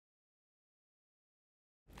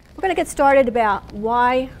We're going to get started about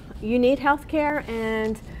why you need health care,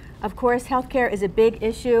 and of course health care is a big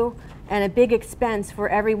issue and a big expense for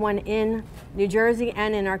everyone in New Jersey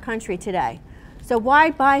and in our country today. So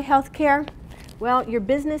why buy health care? Well, your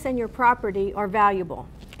business and your property are valuable,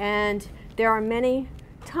 and there are many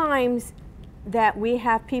times that we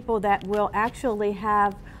have people that will actually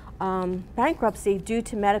have bankruptcy due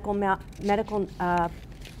to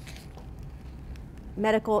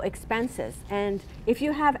medical expenses. And if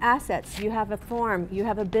you have assets, you have a farm, you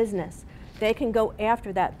have a business, they can go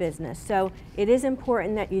after that business. So it is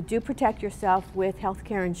important that you do protect yourself with health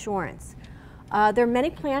care insurance. There are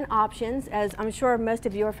many plan options, as I'm sure most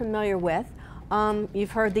of you are familiar with.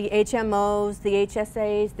 You've heard the HMOs, the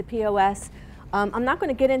HSAs, the POS. I'm not going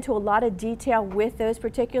to get into a lot of detail with those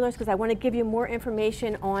particulars because I want to give you more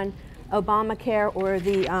information on Obamacare or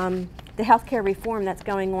the health care reform that's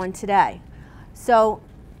going on today. So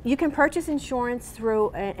you can purchase insurance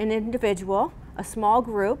through an individual, a small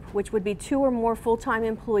group, which would be 2 or more full-time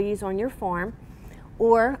employees on your farm,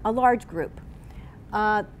 or a large group.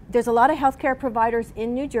 There's a lot of healthcare providers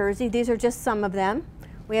in New Jersey. These are just some of them.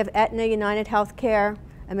 We have Aetna, United Healthcare,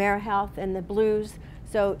 AmeriHealth, and the Blues.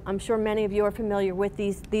 So I'm sure many of you are familiar with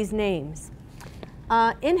these names.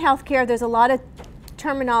 In healthcare, there's a lot of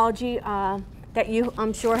terminology that you,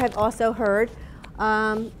 I'm sure, have also heard.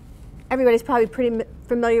 Everybody's probably pretty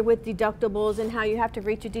familiar with deductibles and how you have to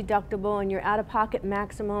reach a deductible and your out-of-pocket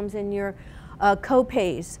maximums and your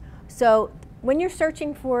co-pays. So when you're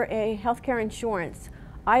searching for a healthcare insurance,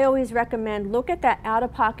 I always recommend look at that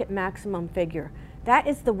out-of-pocket maximum figure. That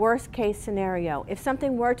is the worst case scenario. If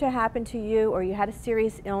something were to happen to you or you had a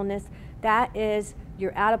serious illness, that is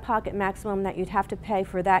your out-of-pocket maximum that you'd have to pay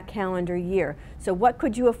for that calendar year. So what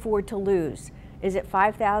could you afford to lose? Is it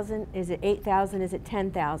 $5,000? Is it $8,000? Is it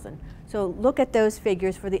 $10,000? So look at those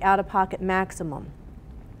figures for the out-of-pocket maximum.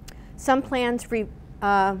 Some plans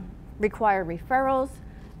require referrals.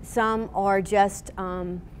 Some are just,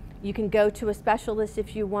 you can go to a specialist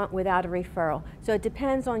if you want without a referral. So it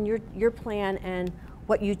depends on your plan and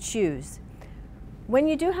what you choose. When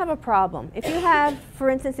you do have a problem, if you have, for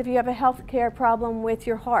instance, if you have a health care problem with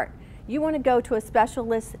your heart, you want to go to a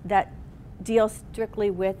specialist that deals strictly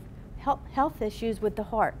with health issues with the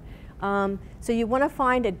heart. So you want to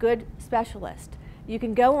find a good specialist. You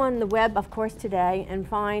can go on the web, of course, today and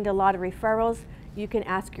find a lot of referrals. You can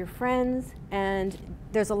ask your friends, and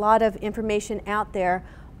there's a lot of information out there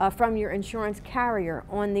from your insurance carrier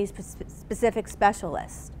on these specific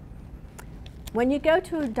specialists. When you go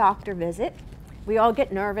to a doctor visit, we all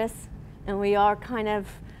get nervous and we are kind of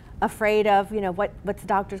afraid of, what's the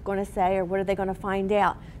doctor's going to say or what are they going to find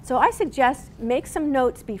out. So I suggest make some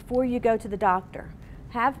notes before you go to the doctor.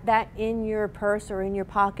 Have that in your purse or in your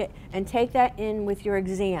pocket and take that in with your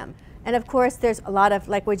exam. And of course there's a lot of,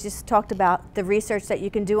 like we just talked about, the research that you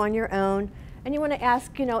can do on your own. And you want to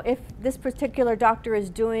ask, if this particular doctor is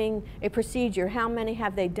doing a procedure, how many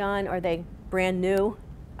have they done? Are they brand new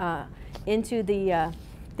into the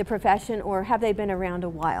profession, or have they been around a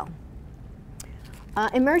while?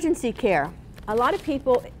 Emergency care. A lot of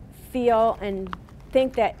people feel and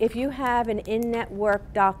think that if you have an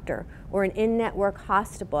in-network doctor or an in-network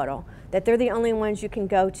hospital, that they're the only ones you can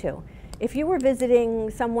go to. If you were visiting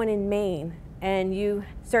someone in Maine and you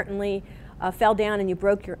certainly fell down and you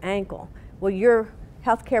broke your ankle, well, your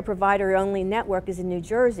healthcare provider only network is in New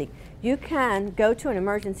Jersey. You can go to an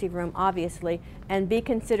emergency room, obviously, and be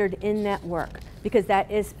considered in-network because that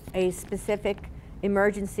is a specific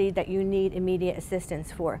emergency that you need immediate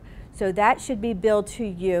assistance for. So that should be billed to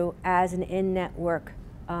you as an in-network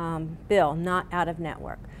bill, not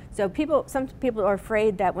out-of-network. So some people are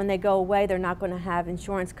afraid that when they go away, they're not going to have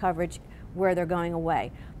insurance coverage where they're going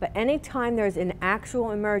away. But anytime there's an actual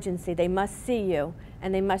emergency, they must see you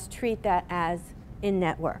and they must treat that as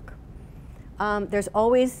in-network. There's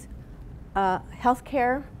always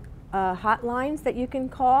healthcare hotlines that you can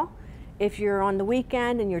call. If you're on the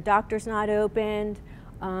weekend and your doctor's not opened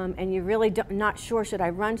and you're really not sure, should I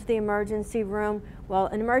run to the emergency room? Well,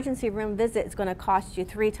 an emergency room visit is going to cost you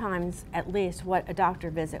 3 times at least what a doctor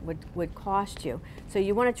visit would cost you. So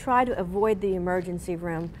you want to try to avoid the emergency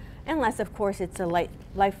room unless, of course, it's a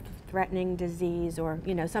life-threatening disease or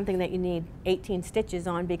something that you need 18 stitches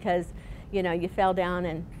on because you fell down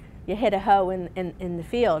and you hit a hoe in the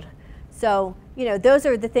field. So, those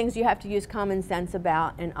are the things you have to use common sense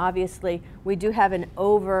about, and obviously we do have an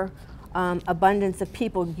abundance of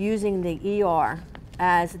people using the ER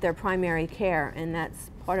as their primary care, and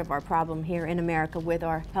that's part of our problem here in America with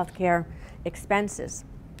our healthcare expenses.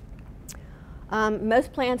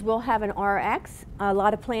 Most plans will have an RX. A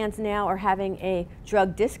lot of plans now are having a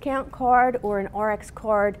drug discount card or an RX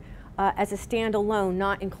card as a standalone,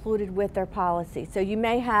 not included with their policy. So you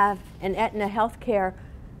may have an Aetna healthcare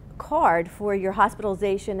card for your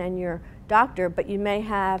hospitalization and your doctor, but you may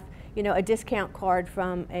have, you know, a discount card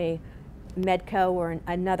from a Medco or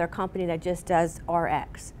another company that just does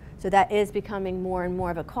RX. So that is becoming more and more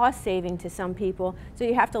of a cost saving to some people. So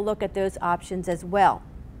you have to look at those options as well.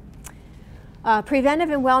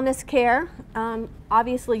 Preventive and wellness care.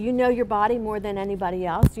 Obviously, you know your body more than anybody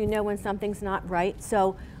else. You know when something's not right.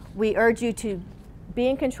 So we urge you to be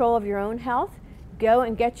in control of your own health. Go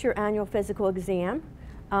and get your annual physical exam.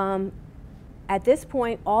 At this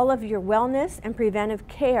point, all of your wellness and preventive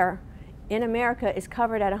care in America is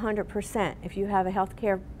covered at 100% if you have a health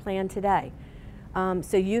care plan today.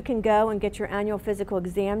 So you can go and get your annual physical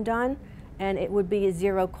exam done, and it would be a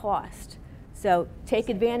zero cost. So take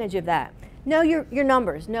advantage of that. Know your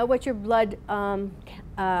numbers. Know what your blood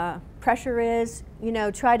pressure is. You know,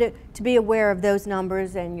 try to be aware of those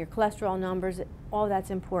numbers and your cholesterol numbers. All that's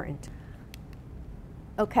important.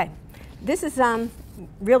 Okay, this is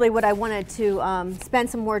really what I wanted to spend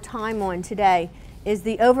some more time on today, is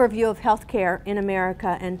the overview of healthcare in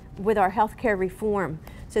America and with our healthcare reform,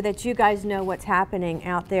 so that you guys know what's happening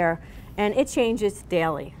out there. And it changes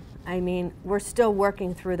daily. I mean, we're still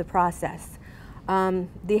working through the process. The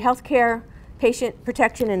Healthcare Patient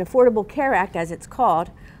Protection and Affordable Care Act, as it's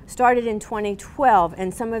called, started in 2012,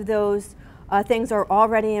 and some of those things are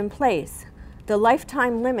already in place. The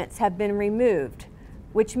lifetime limits have been removed,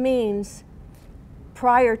 which means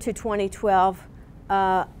prior to 2012,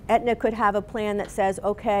 Aetna could have a plan that says,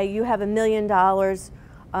 okay, you have $1 million,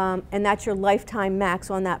 and that's your lifetime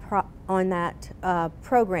max on that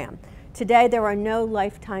program. Today, there are no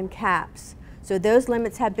lifetime caps, so those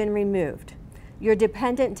limits have been removed. Your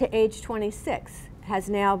dependent to age 26 has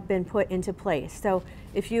now been put into place. So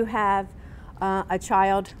if you have a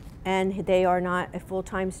child and they are not a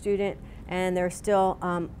full-time student and they're still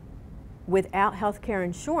without health care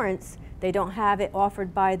insurance, they don't have it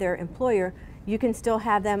offered by their employer, you can still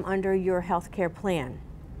have them under your health care plan.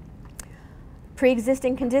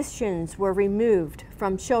 Pre-existing conditions were removed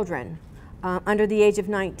from children under the age of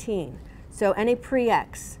 19. So any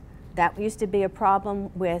pre-ex, that used to be a problem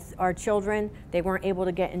with our children. They weren't able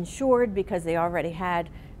to get insured because they already had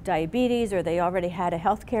diabetes or they already had a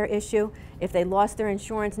health care issue. If they lost their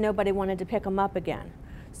insurance, nobody wanted to pick them up again.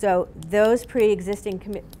 So those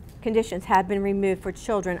pre-existing conditions have been removed for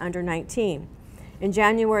children under 19. In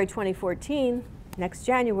January 2014, next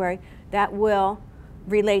January, that will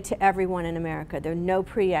relate to everyone in America. There are no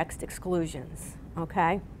pre-ex exclusions,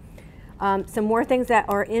 okay? Some more things that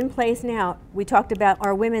are in place now. We talked about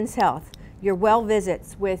our women's health, your well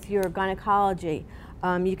visits with your gynecology.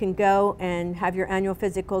 You can go and have your annual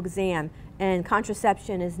physical exam, and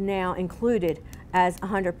contraception is now included as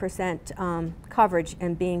 100% coverage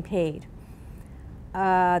and being paid.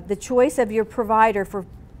 The choice of your provider for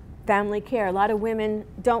family care. A lot of women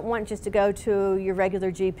don't want just to go to your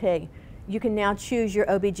regular GP. You can now choose your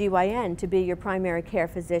OBGYN to be your primary care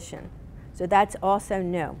physician. So that's also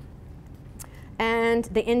new. And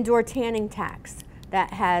the indoor tanning tax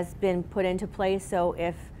that has been put into place. So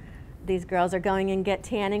if these girls are going and get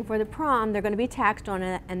tanning for the prom, they're going to be taxed on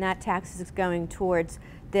it, and that tax is going towards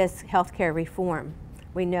this healthcare reform.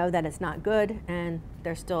 We know that it's not good, and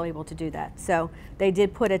they're still able to do that. So they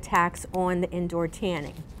did put a tax on the indoor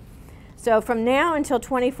tanning. So from now until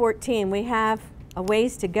 2014, we have a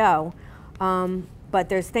ways to go, but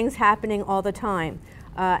there's things happening all the time.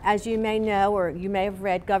 As you may know, or you may have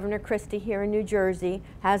read, Governor Christie here in New Jersey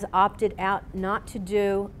has opted out not to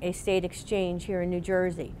do a state exchange here in New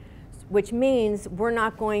Jersey, which means we're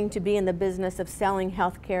not going to be in the business of selling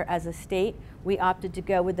health care as a state. We opted to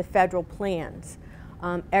go with the federal plans.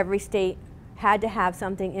 Every state had to have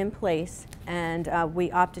something in place, and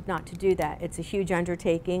we opted not to do that. It's a huge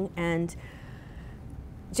undertaking, and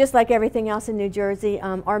just like everything else in New Jersey,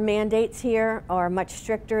 our mandates here are much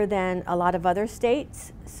stricter than a lot of other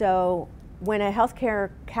states. So when a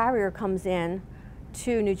healthcare carrier comes in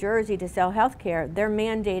to New Jersey to sell healthcare, they're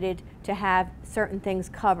mandated to have certain things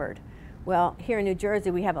covered. Well, here in New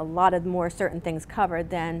Jersey, we have a lot of more certain things covered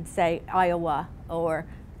than, say, Iowa or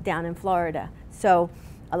down in Florida. So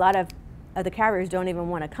a lot of the carriers don't even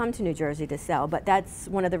want to come to New Jersey to sell, but that's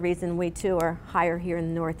one of the reasons we too are higher here in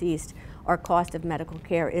the Northeast. Our cost of medical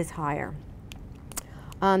care is higher.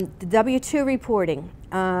 The W-2 reporting.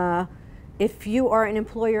 If you are an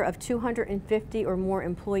employer of 250 or more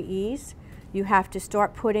employees, you have to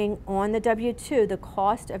start putting on the W-2 the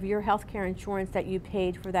cost of your health care insurance that you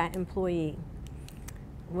paid for that employee.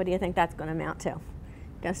 What do you think that's going to amount to?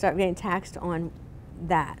 Going to start getting taxed on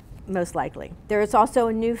that, most likely. There's also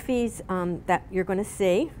new fees that you're going to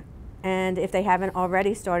see, and if they haven't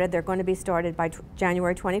already started, they're going to be started by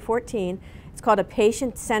January 2014. It's called a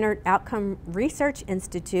Patient-Centered Outcome Research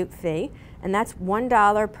Institute fee, and that's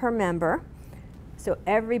 $1 per member. So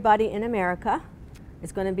everybody in America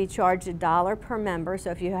is going to be charged $1 per member.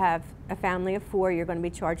 So if you have a family of 4, you're going to be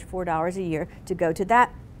charged $4 a year to go to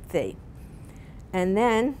that fee. And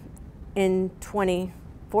then in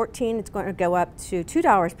 2014, it's going to go up to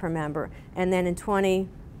 $2 per member. And then in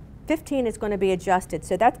 2015, it's going to be adjusted.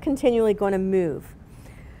 So that's continually going to move.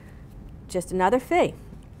 Just another fee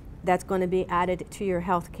that's going to be added to your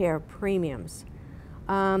health care premiums.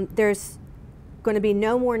 There's going to be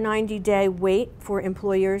no more 90-day wait for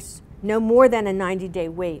employers, no more than a 90-day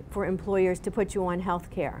wait for employers to put you on health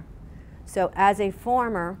care. So as a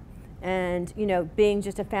farmer, and being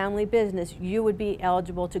just a family business, you would be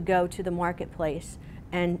eligible to go to the marketplace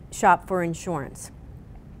and shop for insurance.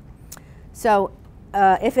 So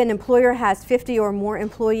if an employer has 50 or more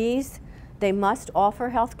employees, they must offer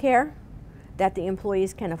health care that the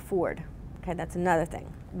employees can afford. Okay, that's another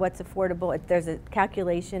thing. What's affordable? There's a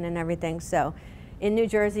calculation and everything. So in New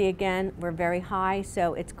Jersey, again, we're very high,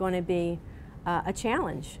 so it's going to be a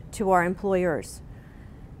challenge to our employers.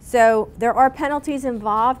 So there are penalties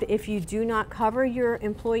involved if you do not cover your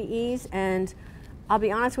employees, and I'll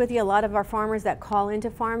be honest with you, a lot of our farmers that call into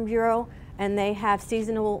Farm Bureau and they have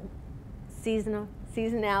seasonality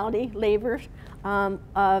labor,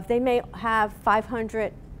 they may have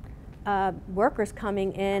 500 workers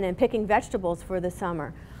coming in and picking vegetables for the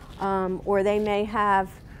summer, or they may have,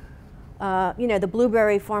 the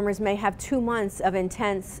blueberry farmers may have 2 months of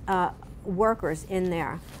intense workers in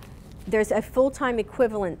there. There's a full-time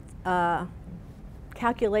equivalent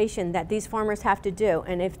calculation that these farmers have to do,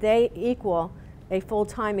 and if they equal a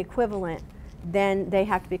full-time equivalent, then they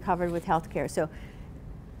have to be covered with health care. So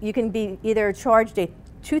you can be either charged a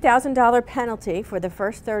 $2,000 penalty for the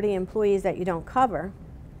first 30 employees that you don't cover.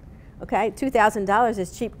 Okay, $2,000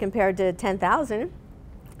 is cheap compared to $10,000.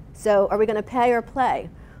 So are we going to pay or play?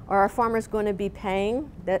 Are our farmers going to be paying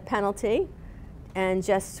that penalty and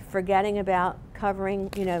just forgetting about covering,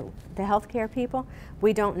 the healthcare people?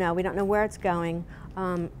 We don't know. We don't know where it's going.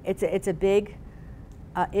 It's a big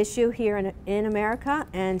issue here in America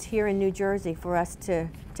and here in New Jersey for us to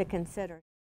consider.